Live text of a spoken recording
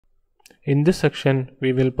In this section,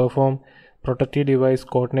 we will perform protective device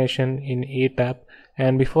coordination in Etap.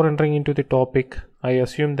 And before entering into the topic, I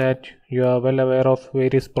assume that you are well aware of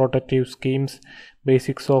various protective schemes,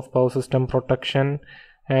 basics of power system protection,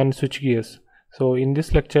 and switchgears. So in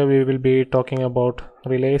this lecture, we will be talking about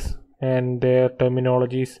relays and their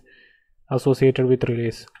terminologies associated with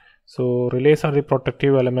relays. So relays are the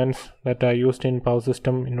protective elements that are used in power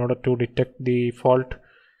system in order to detect the fault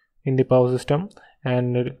in the power system,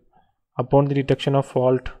 and upon the detection of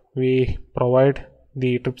fault we provide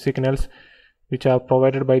the trip signals which are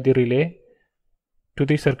provided by the relay to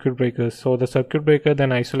the circuit breakers. So the circuit breaker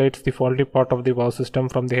then isolates the faulty part of the power system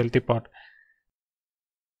from the healthy part.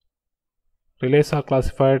 Relays are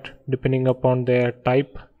classified depending upon their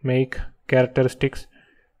type, make, characteristics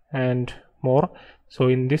and more. So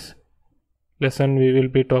in this lesson we will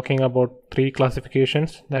be talking about three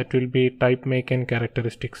classifications, that will be type, make and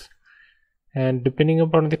characteristics. And depending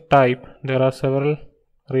upon the type, there are several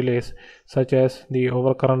relays such as the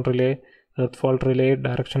overcurrent relay, earth fault relay,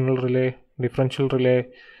 directional relay, differential relay,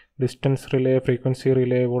 distance relay, frequency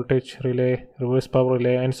relay, voltage relay, reverse power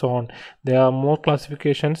relay and so on. There are more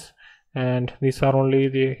classifications, and these are only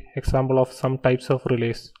the example of some types of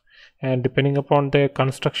relays. And depending upon their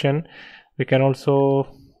construction, we can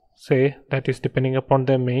also say that is depending upon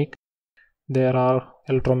the make, there are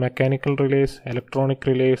electromechanical relays, electronic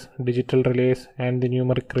relays, digital relays and the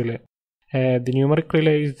numeric relay. The numeric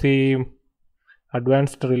relay is the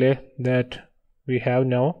advanced relay that we have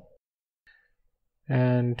now.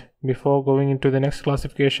 And before going into the next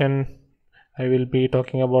classification, I will be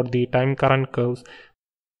talking about the time current curves,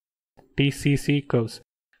 TCC curves.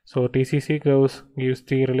 So TCC curves gives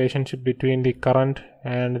the relationship between the current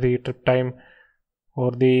and the trip time,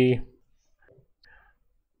 or the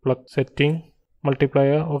plug setting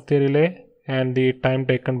multiplier of the relay, and the time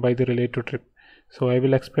taken by the relay to trip. So I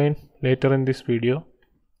will explain later in this video.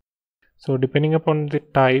 So depending upon the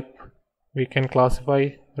type, we can classify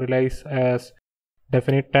relays as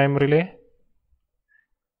definite time relay,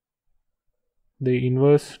 the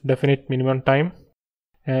inverse definite minimum time,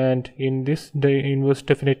 and in this the inverse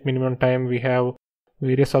definite minimum time we have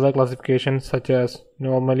various other classifications such as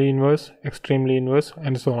normally inverse, extremely inverse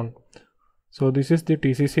and so on. So this is the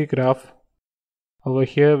TCC graph. Over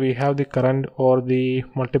here we have the current or the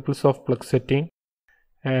multiples of plug setting,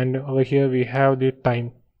 and over here we have the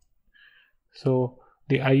time. So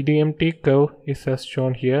the IDMT curve is as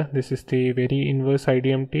shown here. This is the very inverse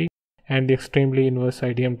IDMT and the extremely inverse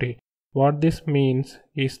IDMT. What this means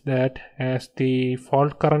is that as the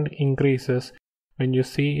fault current increases, when you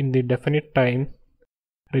see in the definite time,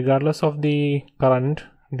 regardless of the current,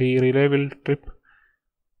 the relay will trip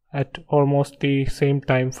at almost the same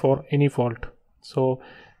time for any fault. So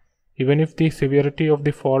even if the severity of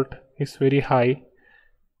the fault is very high,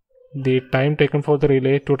 the time taken for the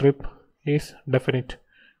relay to trip is definite.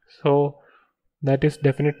 So that is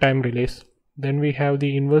definite time relays. Then we have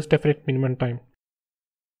the inverse definite minimum time.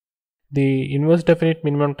 The inverse definite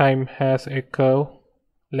minimum time has a curve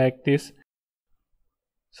like this.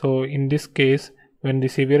 So in this case, when the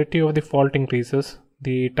severity of the fault increases,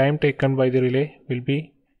 the time taken by the relay will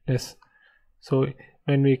be less. So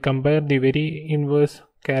when we compare the very inverse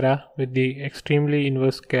CARA with the extremely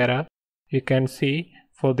inverse CARA, you can see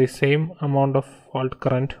for the same amount of fault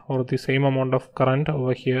current or the same amount of current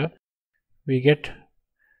over here, we get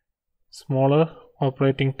smaller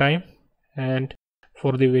operating time, and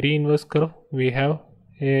for the very inverse curve we have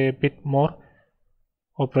a bit more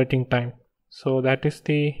operating time. So that is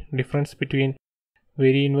the difference between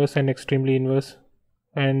very inverse and extremely inverse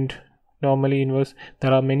and normally inverse.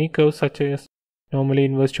 There are many curves such as normally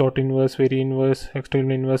inverse, short inverse, very inverse,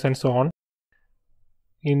 extremely inverse and so on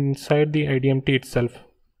inside the IDMT itself.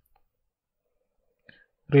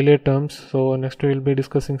 Relay terms. So next we will be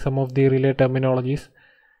discussing some of the relay terminologies,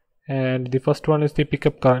 and the first one is the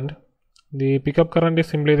pickup current. The pickup current is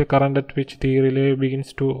simply the current at which the relay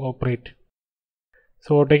begins to operate.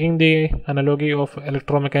 So taking the analogy of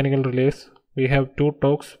electromechanical relays, we have two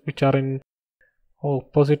torques which are in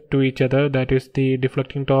opposite to each other, that is the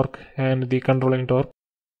deflecting torque and the controlling torque.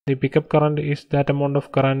 The pickup current is that amount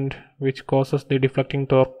of current which causes the deflecting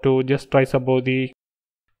torque to just rise above the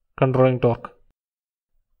controlling torque.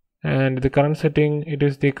 And the current setting, it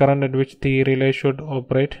is the current at which the relay should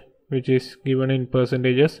operate, which is given in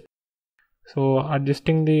percentages. So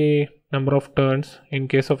adjusting the number of turns in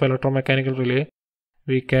case of electromechanical relay,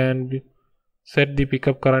 we can set the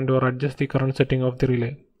pickup current or adjust the current setting of the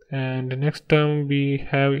relay. And the next term we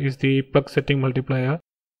have is the plug setting multiplier.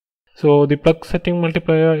 So the plug setting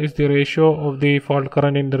multiplier is the ratio of the fault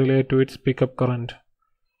current in the relay to its pickup current.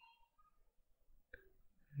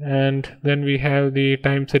 and then we have the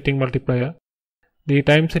time setting multiplier. The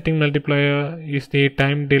time setting multiplier is the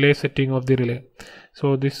time delay setting of the relay.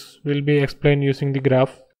 So this will be explained using the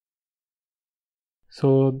graph.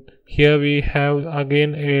 So here we have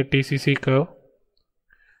again a TCC curve.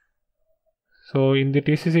 So in the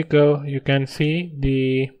TCC curve you can see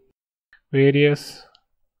the various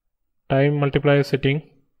time multiplier setting.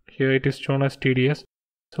 Here it is shown as TDS.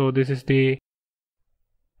 So this is the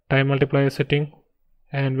time multiplier setting,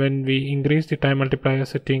 and when we increase the time multiplier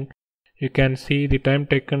setting, you can see the time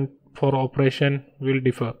taken for operation will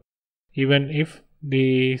differ even if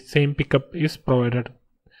the same pickup is provided.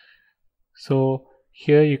 So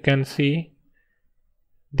here you can see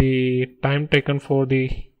the time taken for the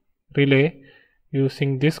relay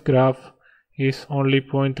using this graph is only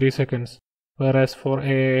 0.3 seconds, whereas for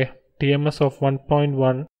a TMS of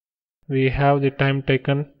 1.1 we have the time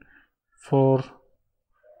taken for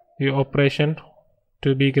the operation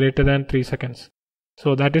to be greater than 3 seconds.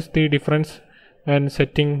 So that is the difference when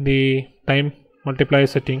setting the time multiplier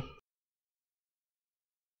setting.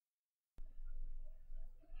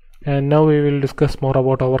 And now we will discuss more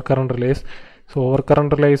about overcurrent relays. So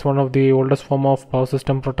overcurrent relay is one of the oldest form of power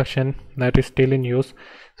system protection that is still in use.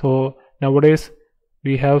 So nowadays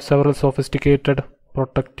we have several sophisticated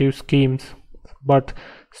protective schemes, but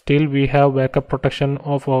still we have backup protection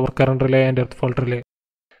of overcurrent relay and earth fault relay.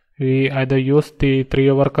 We either use the 3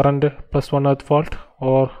 overcurrent plus 1 earth fault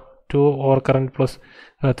or 2 overcurrent plus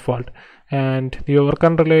earth fault, and the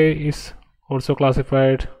overcurrent relay is also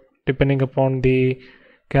classified depending upon the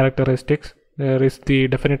characteristics. There is the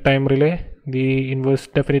definite time relay, the inverse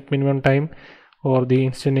definite minimum time, or the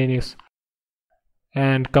instantaneous.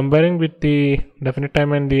 And comparing with the definite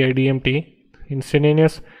time and the IDMT,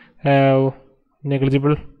 instantaneous have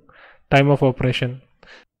negligible time of operation,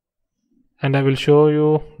 and I will show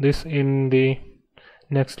you this in the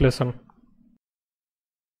next lesson.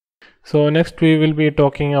 So next we will be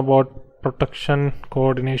talking about protection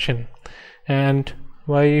coordination and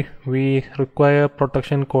why we require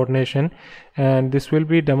protection coordination, and this will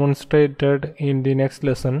be demonstrated in the next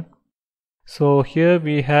lesson. So here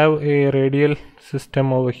we have a radial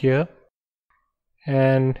system over here,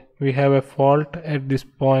 and we have a fault at this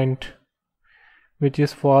point which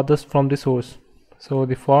is farthest from the source. So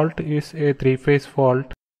the fault is a 3-phase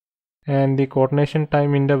fault, and the coordination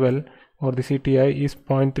time interval or the CTI is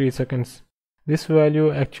 0.3 seconds. This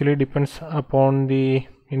value actually depends upon the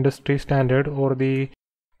industry standard or the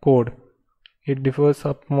code. It differs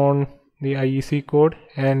upon the IEC code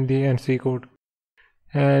and the NC code,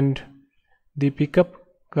 and the pickup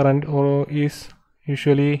current is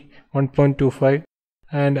usually 1.25,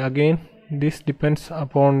 and again this depends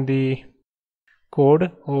upon the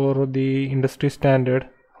code or the industry standard,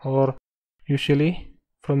 or usually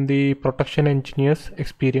from the protection engineer's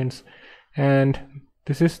experience, and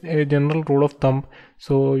this is a general rule of thumb.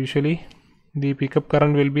 So usually the pickup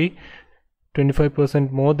current will be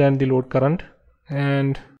 25% more than the load current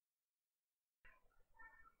and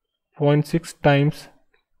 0.6 times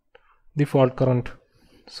the fault current.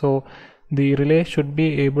 So the relay should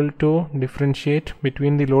be able to differentiate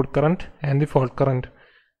between the load current and the fault current.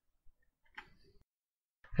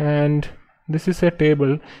 And this is a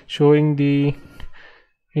table showing the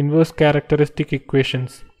inverse characteristic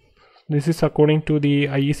equations. This is according to the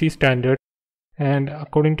IEC standard, and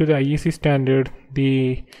according to the IEC standard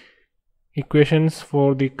the equations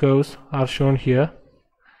for the curves are shown here,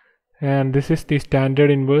 and this is the standard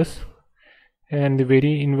inverse and the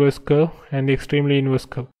very inverse curve and the extremely inverse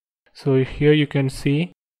curve. So here you can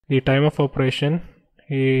see the time of operation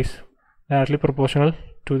is directly proportional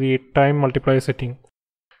to the time multiplier setting.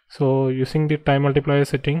 So using the time multiplier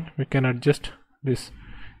setting we can adjust this,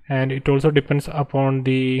 and it also depends upon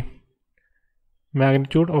the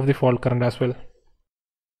magnitude of the fault current as well.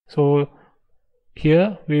 So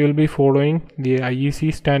here we will be following the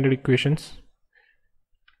IEC standard equations,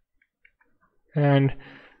 and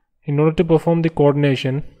in order to perform the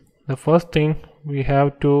coordination, the first thing we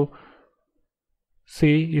have to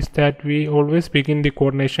see is that we always begin the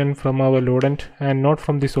coordination from our load end and not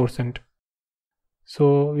from the source end.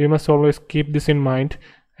 So we must always keep this in mind,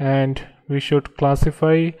 and we should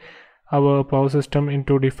classify our power system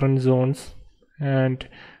into different zones, and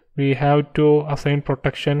we have to assign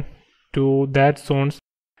protection to that zones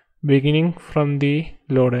beginning from the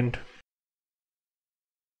load end.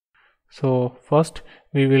 So first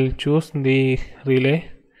we will choose the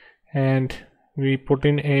relay, and we put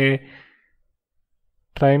in a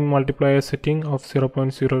time multiplier setting of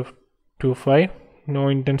 0.025. No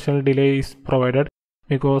intentional delay is provided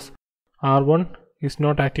because R1 is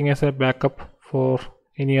not acting as a backup for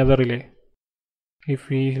any other relay. if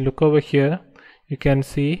we look over here, you can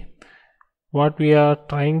see what we are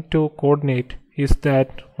trying to coordinate is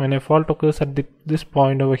that when a fault occurs at this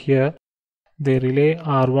point over here, the relay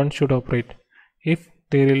R1 should operate. If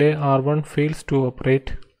the relay R1 fails to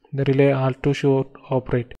operate, the relay R2 should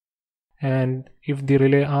operate, and if the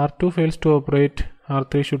relay R2 fails to operate,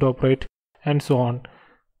 R3 should operate, and so on.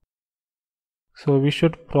 So we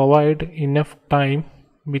should provide enough time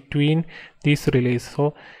between these relays.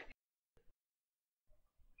 So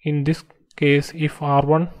in this case, if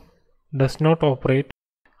R1 does not operate,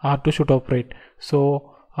 R2 should operate.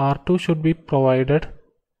 So R2 should be provided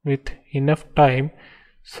with enough time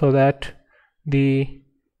so that the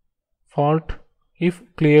fault, if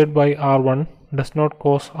cleared by R1, does not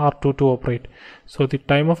cause R2 to operate. So the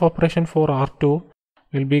time of operation for R2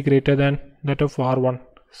 will be greater than that of R1.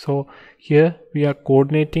 So here we are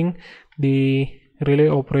coordinating the relay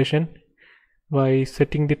operation by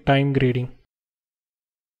setting the time grading.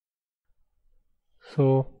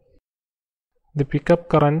 So the pickup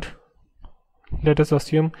current, let us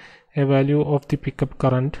assume a value of the pickup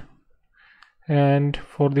current, and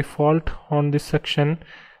for the fault on this section,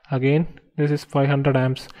 again this is 500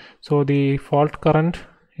 amps. So the fault current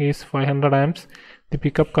is 500 amps, the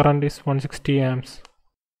pickup current is 160 amps.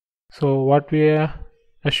 So what we are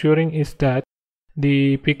assuring is that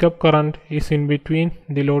the pickup current is in between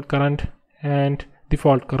the load current and the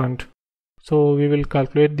fault current. So we will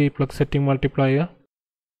calculate the plug setting multiplier,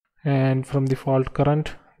 and from the fault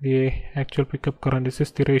current, the actual pickup current, this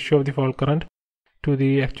is the ratio of the fault current to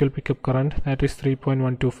the actual pickup current, that is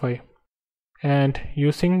 3.125. and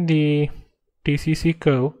using the TCC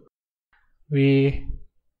curve, we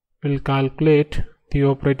will calculate the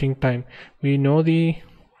operating time. We know the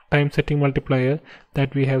time setting multiplier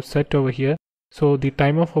that we have set over here, so the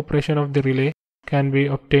time of operation of the relay can be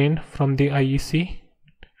obtained from the IEC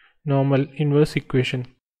normal inverse equation.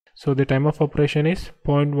 So the time of operation is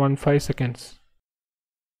 0.15 seconds.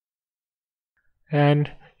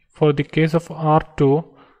 And for the case of R2,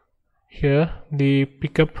 here the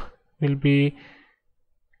pickup will be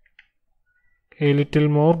a little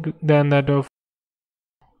more than that of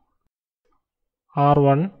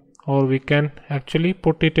R1, or we can actually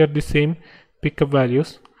put it at the same pickup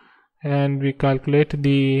values, and we calculate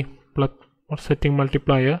the plug setting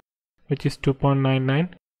multiplier, which is 2.99,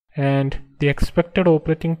 and the expected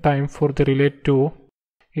operating time for the relay 2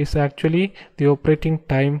 is actually the operating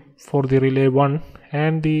time for the relay 1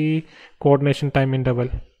 and the coordination time interval.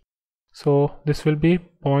 So this will be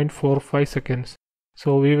 0.45 seconds.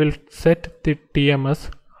 So we will set the TMS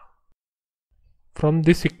from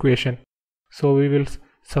this equation. So we will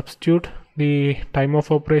substitute the time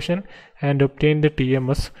of operation and obtain the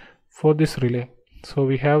TMS for this relay. So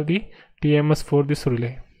we have the TMS for this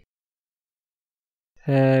relay,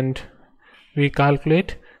 and we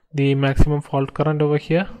calculate the maximum fault current over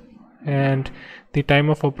here and the time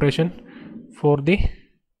of operation for the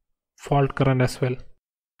fault current as well.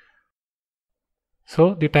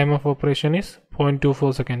 So the time of operation is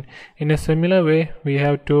 0.24 seconds. In a similar way, we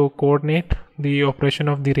have to coordinate the operation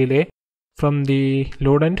of the relay from the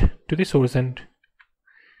load end to the source end.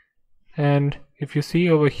 And if you see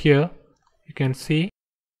over here, you can see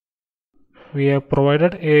we have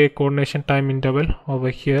provided a coordination time interval over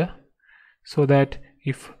here, so that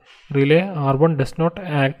if relay R1 does not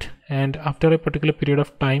act, and after a particular period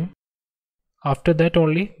of time, after that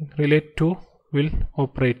only relay 2 will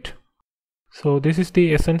operate. So this is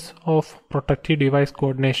the essence of protective device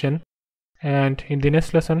coordination, and in the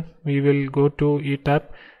next lesson we will go to Etap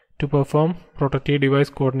to perform protective device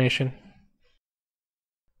coordination.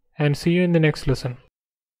 And see you in the next lesson.